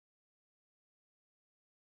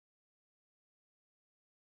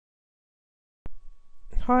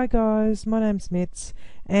Hi guys, my name's Mitz,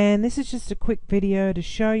 and this is just a quick video to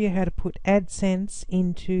show you how to put Adsense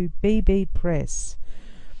into BBpress.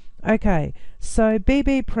 Okay, so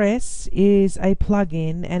BBpress is a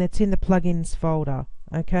plugin and it's in the plugins folder,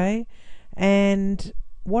 okay? And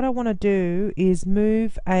what I want to do is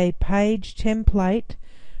move a page template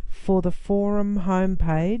for the forum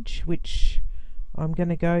homepage, which I'm going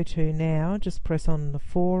to go to now. Just press on the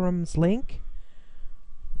forums link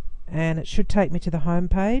and it should take me to the home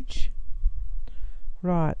page.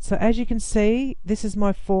 Right, so as you can see, this is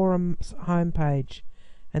my forums homepage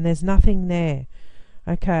and there's nothing there.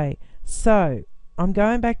 Okay, so I'm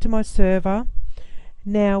going back to my server.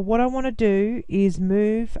 Now what I want to do is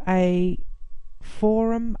move a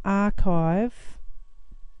forum archive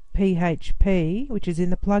PHP, which is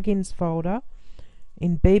in the plugins folder,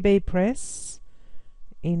 in BBpress,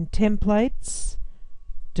 in templates,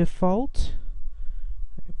 default,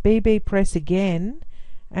 BBpress again,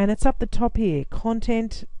 and it's up the top here,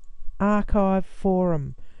 content archive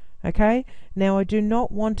forum. Okay, now I do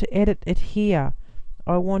not want to edit it here.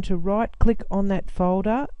 I want to right click on that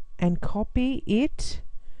folder and copy it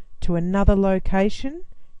to another location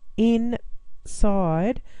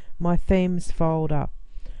inside my themes folder.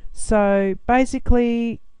 So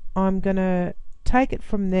basically I'm gonna take it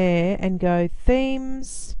from there and go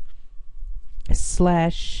themes /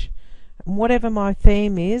 whatever my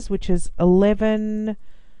theme is, which is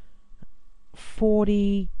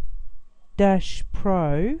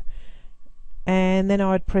 1140-Pro, and then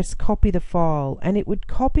I'd press copy the file and it would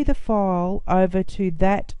copy the file over to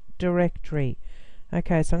that directory.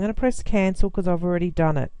 Okay, so I'm going to press cancel because I've already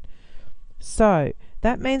done it. So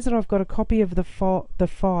that means that I've got a copy of the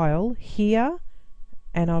file here,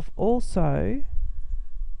 and I've also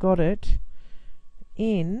got it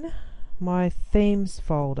in my themes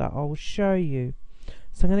folder. I will show you.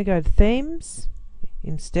 So I'm going to go to themes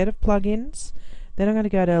instead of plugins, then I'm going to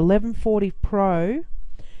go to 1140 Pro,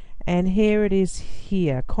 and here it is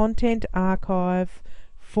here, content archive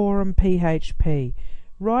forum PHP.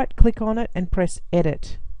 Right click on it and press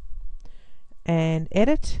edit and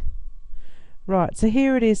edit. Right, so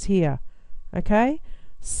here it is here. Okay,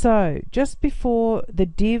 so just before the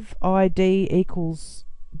div ID equals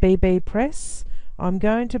BBpress, I'm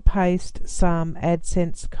going to paste some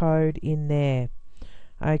Adsense code in there.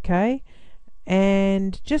 Okay,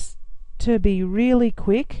 and just to be really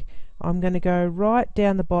quick, I'm going to go right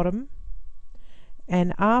down the bottom,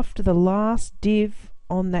 and after the last div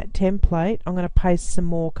on that template I'm going to paste some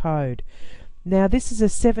more code. Now this is a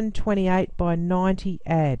 728 by 90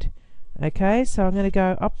 ad. Okay, so I'm going to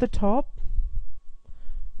go up the top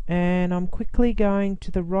and I'm quickly going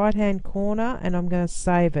to the right hand corner and I'm going to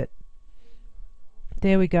save it.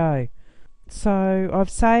 There we go. So I've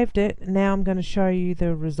saved it. Now I'm going to show you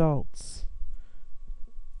the results.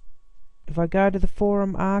 If I go to the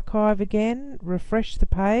forum archive again, refresh the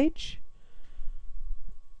page.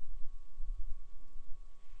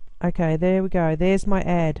 Okay, there we go. There's my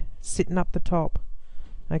ad sitting up the top.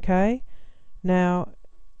 Okay, now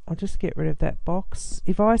I'll just get rid of that box.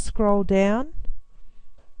 If I scroll down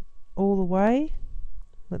all the way,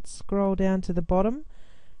 let's scroll down to the bottom,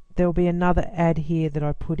 there'll be another ad here that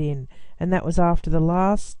I put in, and that was after the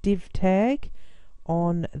last div tag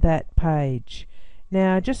on that page.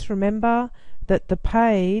 Now just remember that the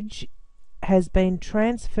page has been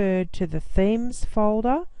transferred to the themes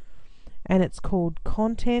folder and it's called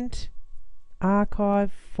content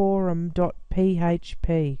archive forum.php.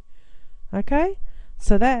 Okay,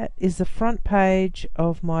 so that is the front page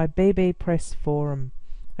of my BBpress forum.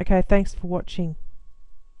 Okay, thanks for watching.